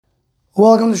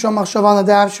Welcome to Shom Machshava on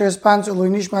the Daf. Share sponsor Lui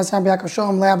Nishmas Ham Yaakov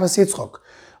Shalom Le'Abbas Yitzchok.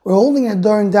 We're holding a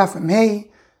during Daf from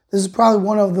Hey. This is probably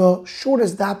one of the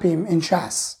shortest dapim in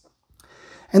Shas.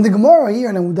 And the Gemara here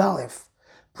in Amud Aleph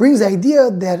brings the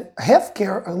idea that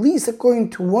hefker, at least according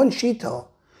to one shita,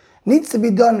 needs to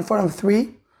be done in front of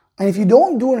three. And if you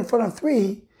don't do it in front of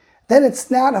three, then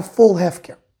it's not a full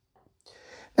hefker.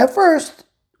 Now first,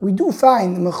 we do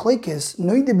find the Machlekes,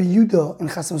 Noide B'Yuda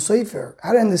and Chasam Sofer,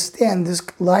 how to understand this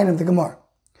line of the Gemara.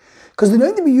 Because the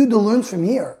Noide B'Yuda learns from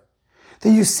here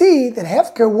that you see that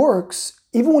hefker works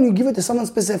even when you give it to someone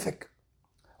specific.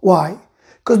 Why?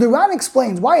 Because the Ran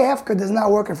explains why hefker does not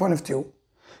work in front of two.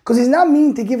 Because he's not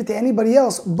meaning to give it to anybody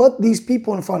else but these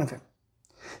people in front of him.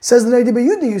 Says the Noide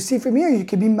B'Yuda, you see from here, you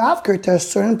can be mafker to a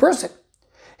certain person.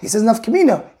 He says,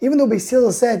 Nafkamina, even though Beis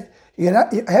Hillel said,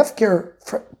 hefker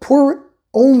for poor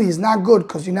only is not good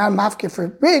because you're not mafker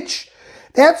for rich,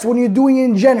 that's when you're doing it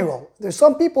in general. There's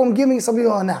some people I'm giving, some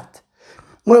people are not.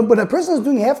 But a person is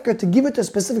doing hefker to give it to a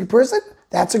specific person,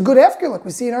 that's a good hefker, like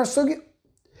we see in our sugya.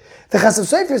 The Chasam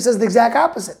Sofer says the exact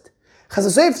opposite.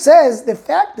 Chasam Sofer says the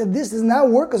fact that this does not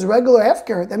work as regular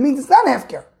hefker, that means it's not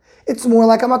hefker. It's more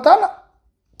like a matana.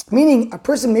 Meaning a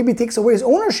person maybe takes away his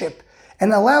ownership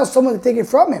and allows someone to take it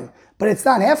from him, but it's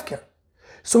not hefker.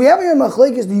 So we have here in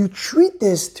Machlekes, do you treat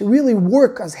this to really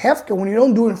work as hefker when you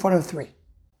don't do it in front of three?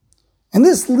 And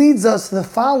this leads us to the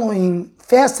following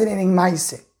fascinating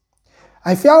ma'aseh.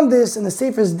 I found this in the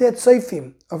Sefer's Det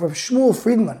Soifim of Rav Shmuel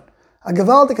Friedman, a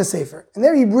Gewaltige Sefer. And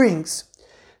there he brings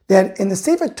that in the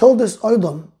Sefer Toldos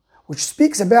Odom, which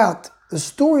speaks about the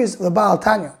stories of the Baal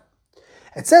Tanya,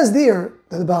 it says there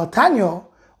that the Baal Tanya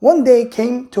one day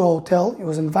came to a hotel. He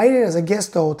was invited as a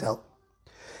guest to a hotel.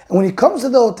 And when he comes to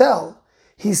the hotel,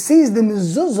 he sees the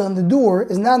mezuzah on the door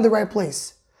is not in the right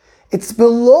place. It's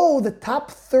below the top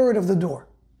third of the door.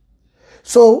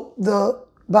 So the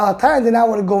Baal Tanya did not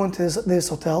want to go into this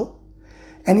hotel.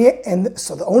 And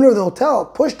so the owner of the hotel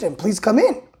pushed him, please come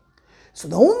in. So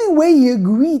the only way he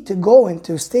agreed to go and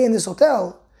to stay in this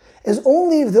hotel is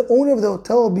only if the owner of the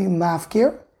hotel will be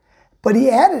mafkir. But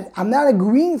he added, I'm not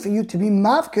agreeing for you to be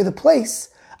mafkir the place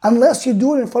unless you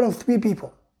do it in front of three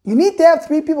people. You need to have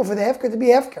three people for the hefker to be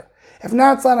hefker. If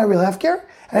not, it's not a real hefker.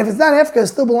 And if it's not hefker, it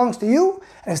still belongs to you.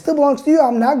 And if it still belongs to you,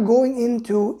 I'm not going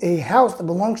into a house that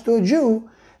belongs to a Jew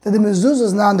that the mezuzah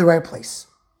is not in the right place.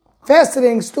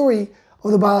 Fascinating story of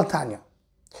the Baal Tanya.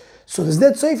 So the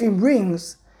Det Soifim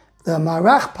brings the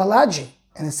Marach Palaji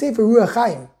and the Sefer Ruach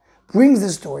Chaim brings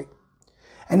this story.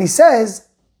 And he says,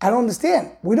 I don't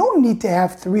understand. We don't need to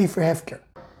have three for hefker.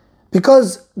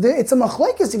 Because it's a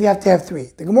machlekes if you have to have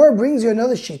three. The Gemara brings you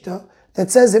another shita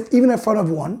that says if even in front of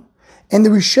one. And the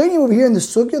Rishonim over here in the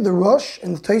Sugya, the Rosh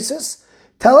and the Tosfos,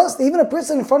 tell us that even a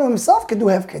person in front of himself can do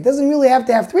hefker. It doesn't really have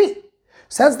to have three.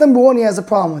 So that's number one, he has a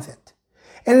problem with it.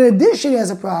 And in addition, he has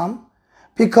a problem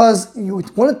because you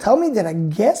want to tell me that a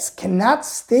guest cannot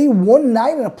stay one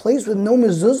night in a place with no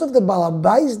mezuzah if the Baal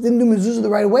Bayis didn't do mezuzah the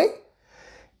right way?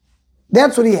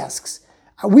 That's what he asks.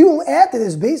 We will add to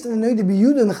this based on the Noide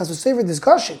B'Yuda and the Chasam Sofer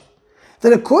discussion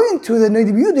that according to the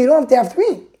Noide B'Yuda, you don't have to have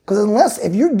three. Because unless,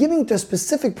 if you're giving to a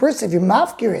specific person, if you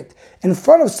mafkir it in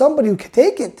front of somebody who can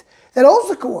take it, that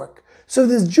also could work. So if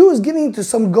this Jew is giving it to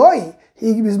some guy,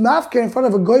 he was mafkir in front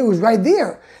of a guy who's right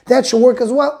there, that should work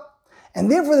as well. And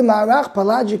therefore the Marach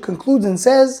Palaji concludes and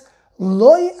says,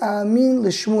 Loi amin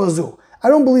l'shmu azu. I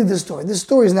don't believe this story. This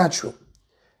story is not true.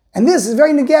 And this is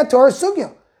very negat to our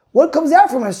sugya. What comes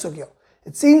out from our sugya?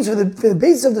 It seems for the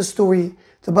basis of the story,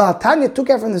 the Baal Tanya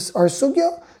took out from our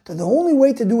sugya that the only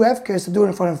way to do hefker is to do it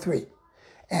in front of three.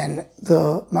 And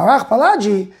the Marach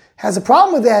Palaji has a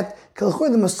problem with that. The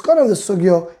maskana of the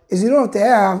sugya is you don't have to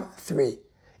have three.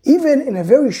 Even in a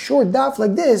very short daf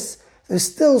like this, there's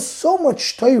still so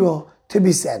much Torah to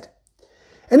be said.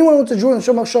 Anyone who wants to join the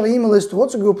Shom Machshava email list to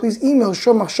WhatsApp group, please email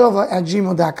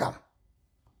shommachshava@gmail.com.